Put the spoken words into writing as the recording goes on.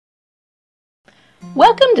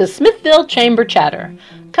Welcome to Smithville Chamber Chatter,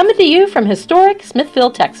 coming to you from historic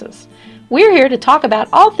Smithville, Texas. We're here to talk about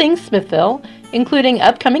all things Smithville, including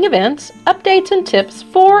upcoming events, updates and tips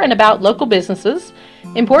for and about local businesses,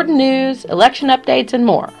 important news, election updates, and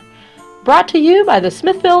more. Brought to you by the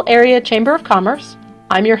Smithville Area Chamber of Commerce,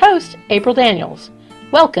 I'm your host, April Daniels.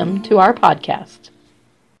 Welcome to our podcast.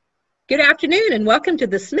 Good afternoon and welcome to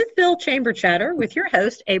the Smithville Chamber Chatter with your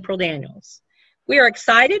host, April Daniels. We are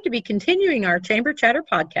excited to be continuing our Chamber Chatter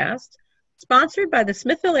podcast, sponsored by the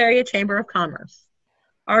Smithville Area Chamber of Commerce.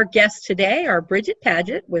 Our guests today are Bridget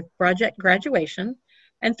Paget with Project Graduation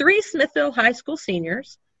and three Smithville High School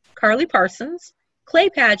seniors, Carly Parsons, Clay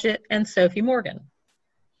Paget, and Sophie Morgan.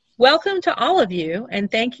 Welcome to all of you,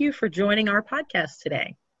 and thank you for joining our podcast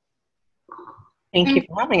today. Thank you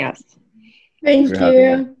for having us. Thank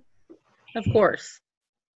you. Of course.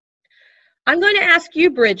 I'm going to ask you,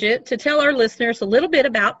 Bridget, to tell our listeners a little bit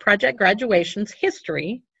about Project Graduation's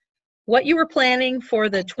history, what you were planning for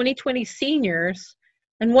the 2020 seniors,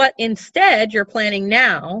 and what instead you're planning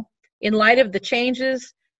now in light of the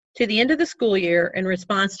changes to the end of the school year in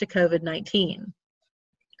response to COVID-19.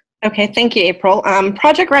 Okay, thank you, April.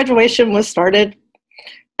 Project Graduation was started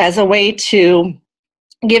as a way to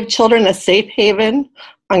give children a safe haven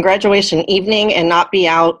on graduation evening and not be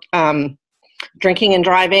out drinking and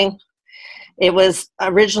driving. It was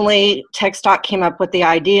originally, TxDOT came up with the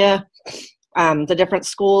idea. The different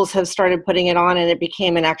schools have started putting it on, and it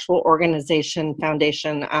became an actual organization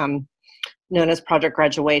foundation known as Project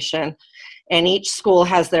Graduation. And each school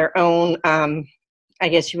has their own, I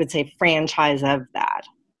guess you would say, franchise of that.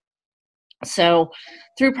 So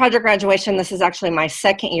through Project Graduation, this is actually my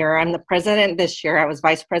second year. I'm the president this year. I was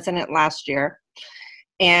vice president last year.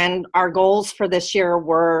 And our goals for this year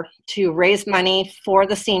were to raise money for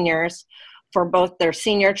the seniors for both their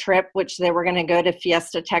senior trip, which they were going to go to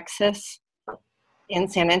Fiesta, Texas in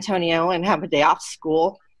San Antonio and have a day off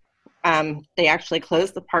school. They actually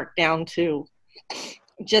closed the park down to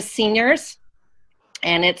just seniors.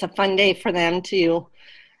 And it's a fun day for them to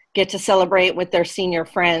get to celebrate with their senior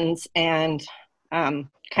friends and kind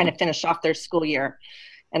of finish off their school year.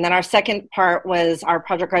 And then our second part was our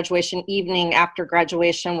Project Graduation evening after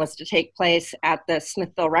graduation was to take place at the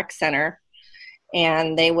Smithville Rec Center.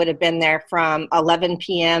 And they would have been there from 11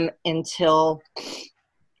 p.m. until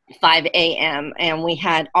 5 a.m. And we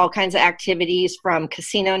had all kinds of activities from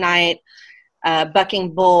casino night,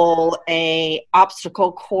 bucking bull, a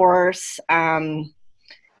obstacle course,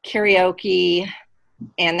 karaoke,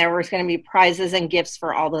 and there was going to be prizes and gifts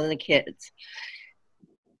for all of the kids.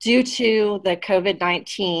 Due to the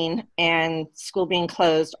COVID-19 and school being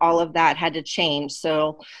closed, all of that had to change.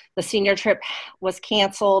 So the senior trip was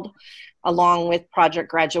canceled along with Project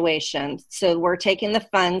Graduation. So we're taking the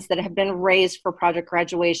funds that have been raised for Project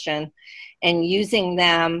Graduation and using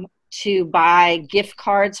them to buy gift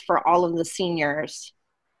cards for all of the seniors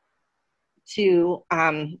to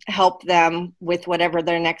help them with whatever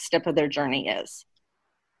their next step of their journey is.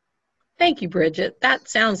 Thank you, Bridget. That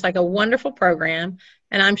sounds like a wonderful program.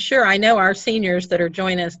 And I know our seniors that are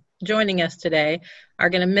joining us today are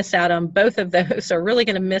going to miss out on both of those, are really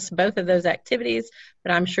going to miss both of those activities,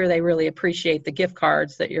 but I'm sure they really appreciate the gift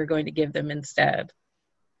cards that you're going to give them instead.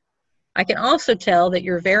 I can also tell that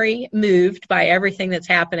you're very moved by everything that's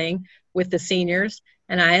happening with the seniors,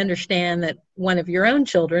 and I understand that one of your own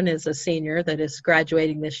children is a senior that is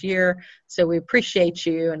graduating this year, so we appreciate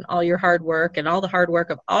you and all your hard work and all the hard work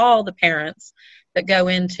of all the parents that go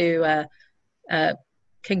into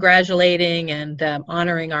congratulating and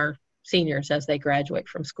honoring our seniors as they graduate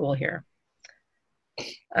from school here.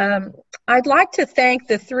 I'd like to thank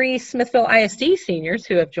the three Smithville ISD seniors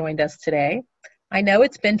who have joined us today. I know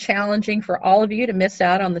it's been challenging for all of you to miss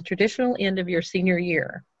out on the traditional end of your senior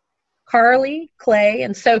year. Carly, Clay,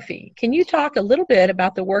 and Sophie, can you talk a little bit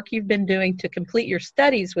about the work you've been doing to complete your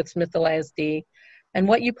studies with Smithville ISD and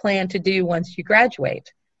what you plan to do once you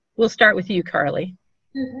graduate? We'll start with you, Carly.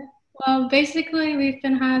 Okay. Well, basically, we've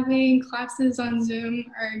been having classes on Zoom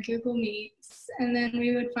or Google Meets, and then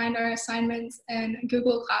we would find our assignments in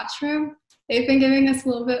Google Classroom. They've been giving us a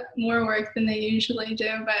little bit more work than they usually do,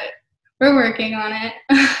 but we're working on it.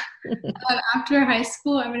 After high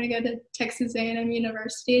school, I'm going to go to Texas A&M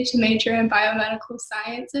University to major in biomedical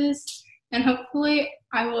sciences, and hopefully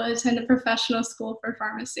I will attend a professional school for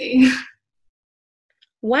pharmacy.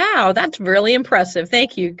 Wow, that's really impressive.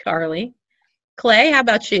 Thank you, Carly. Clay, how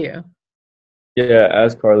about you? Yeah,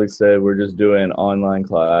 as Carly said, we're just doing online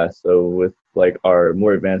class. So with like our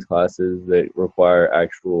more advanced classes that require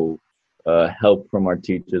actual help from our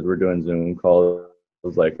teachers, we're doing Zoom calls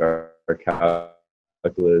like our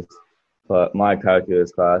calculus, my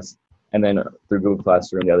calculus class. And then through Google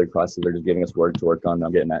Classroom, the other classes are just giving us work to work on.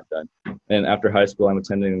 I'm getting that done. And after high school, I'm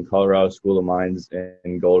attending Colorado School of Mines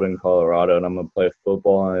in Golden, Colorado, and I'm going to play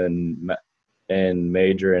football and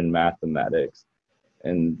major in mathematics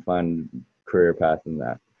and find a career path in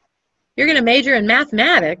that. You're going to major in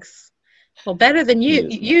mathematics? Well, better than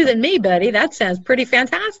you than me, buddy. That sounds pretty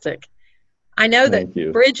fantastic. I know that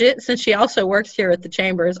Bridget, since she also works here at the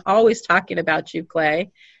Chamber, is always talking about you,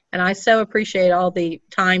 Clay. And I so appreciate all the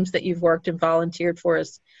times that you've worked and volunteered for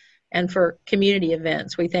us and for community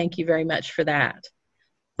events. We thank you very much for that.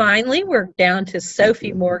 Finally, we're down to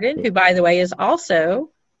Sophie Morgan, who, by the way, is also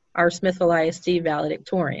our Smithville ISD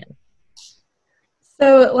valedictorian.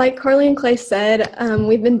 So like Carly and Clay said,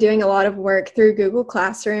 we've been doing a lot of work through Google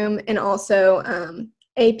Classroom and also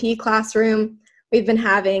AP Classroom. We've been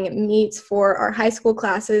having meets for our high school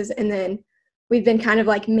classes, and then we've been kind of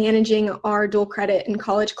like managing our dual credit and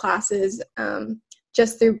college classes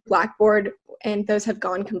just through Blackboard, and those have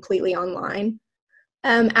gone completely online.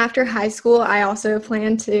 After high school, I also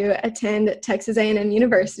plan to attend Texas A&M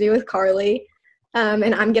University with Carly,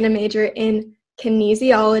 and I'm going to major in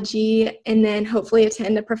kinesiology and then hopefully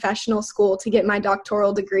attend a professional school to get my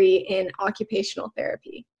doctoral degree in occupational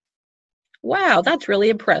therapy. Wow, that's really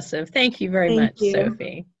impressive. Thank you very much,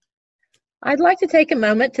 Sophie. I'd like to take a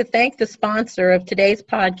moment to thank the sponsor of today's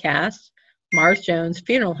podcast, Mars Jones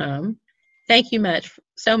Funeral Home. Thank you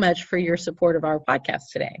so much for your support of our podcast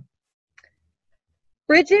today.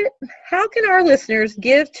 Bridget, how can our listeners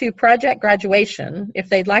give to Project Graduation if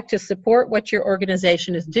they'd like to support what your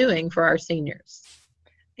organization is doing for our seniors?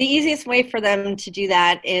 The easiest way for them to do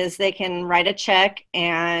that is they can write a check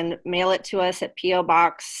and mail it to us at P.O.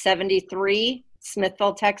 Box 73,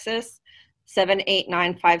 Smithville, Texas,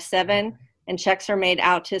 78957, and checks are made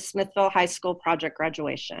out to Smithville High School Project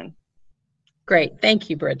Graduation. Great. Thank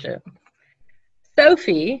you, Bridget.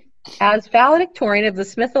 Sophie, as valedictorian of the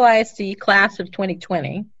Smithville ISD class of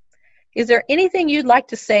 2020, is there anything you'd like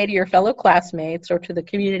to say to your fellow classmates or to the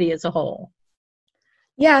community as a whole?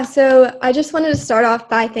 Yeah, so I just wanted to start off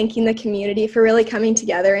by thanking the community for really coming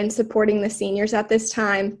together and supporting the seniors at this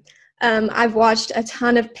time. I've watched a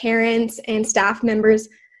ton of parents and staff members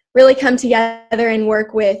really come together and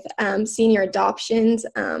work with senior adoptions,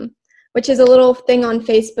 which is a little thing on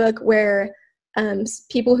Facebook where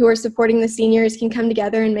people who are supporting the seniors can come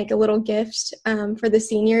together and make a little gift for the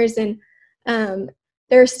seniors. And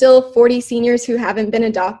there are still 40 seniors who haven't been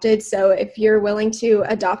adopted. So if you're willing to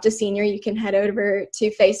adopt a senior, you can head over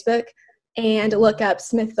to Facebook and look up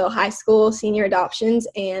Smithville High School Senior Adoptions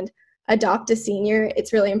and adopt a senior.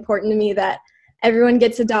 It's really important to me that everyone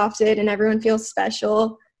gets adopted and everyone feels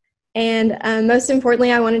special. And most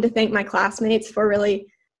importantly, I wanted to thank my classmates for really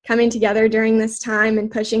coming together during this time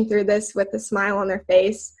and pushing through this with a smile on their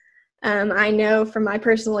face. I know from my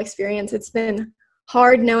personal experience, it's been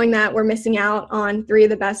hard knowing that we're missing out on 3 of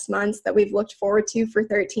the best months that we've looked forward to for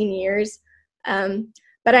 13 years.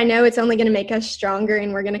 But I know it's only going to make us stronger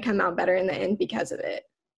and we're going to come out better in the end because of it.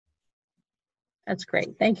 That's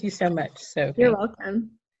great. Thank you so much, Sophie. You're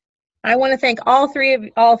welcome. I want to thank all three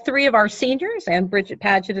of our seniors and Bridget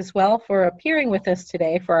Paget as well for appearing with us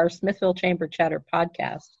today for our Smithville Chamber Chatter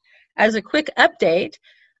podcast. As a quick update,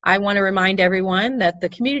 I want to remind everyone that the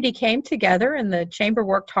community came together and the Chamber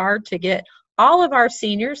worked hard to get all of our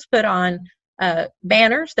seniors put on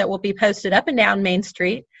banners that will be posted up and down Main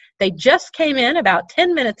Street. They just came in about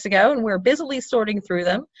 10 minutes ago and we're busily sorting through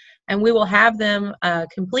them, and we will have them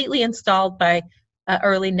completely installed by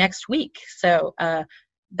early next week. So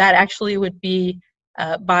that actually would be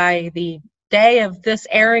by the day of this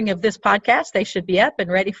airing of this podcast. They should be up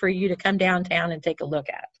and ready for you to come downtown and take a look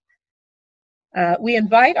at. We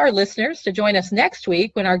invite our listeners to join us next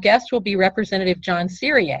week when our guest will be Representative John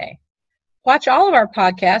Cyrier. Watch all of our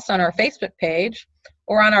podcasts on our Facebook page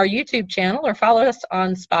or on our YouTube channel, or follow us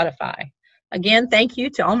on Spotify. Again, thank you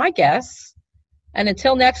to all my guests. And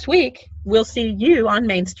until next week, we'll see you on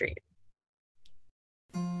Main Street.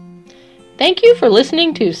 Thank you for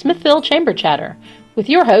listening to Smithville Chamber Chatter with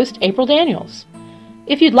your host, April Daniels.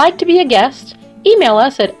 If you'd like to be a guest, email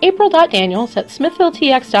us at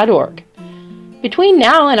april.daniels@smithvilletx.org. Between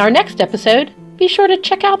now and our next episode, be sure to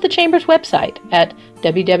check out the Chamber's website at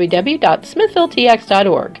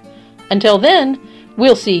www.smithvilletx.org. Until then,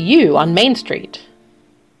 we'll see you on Main Street.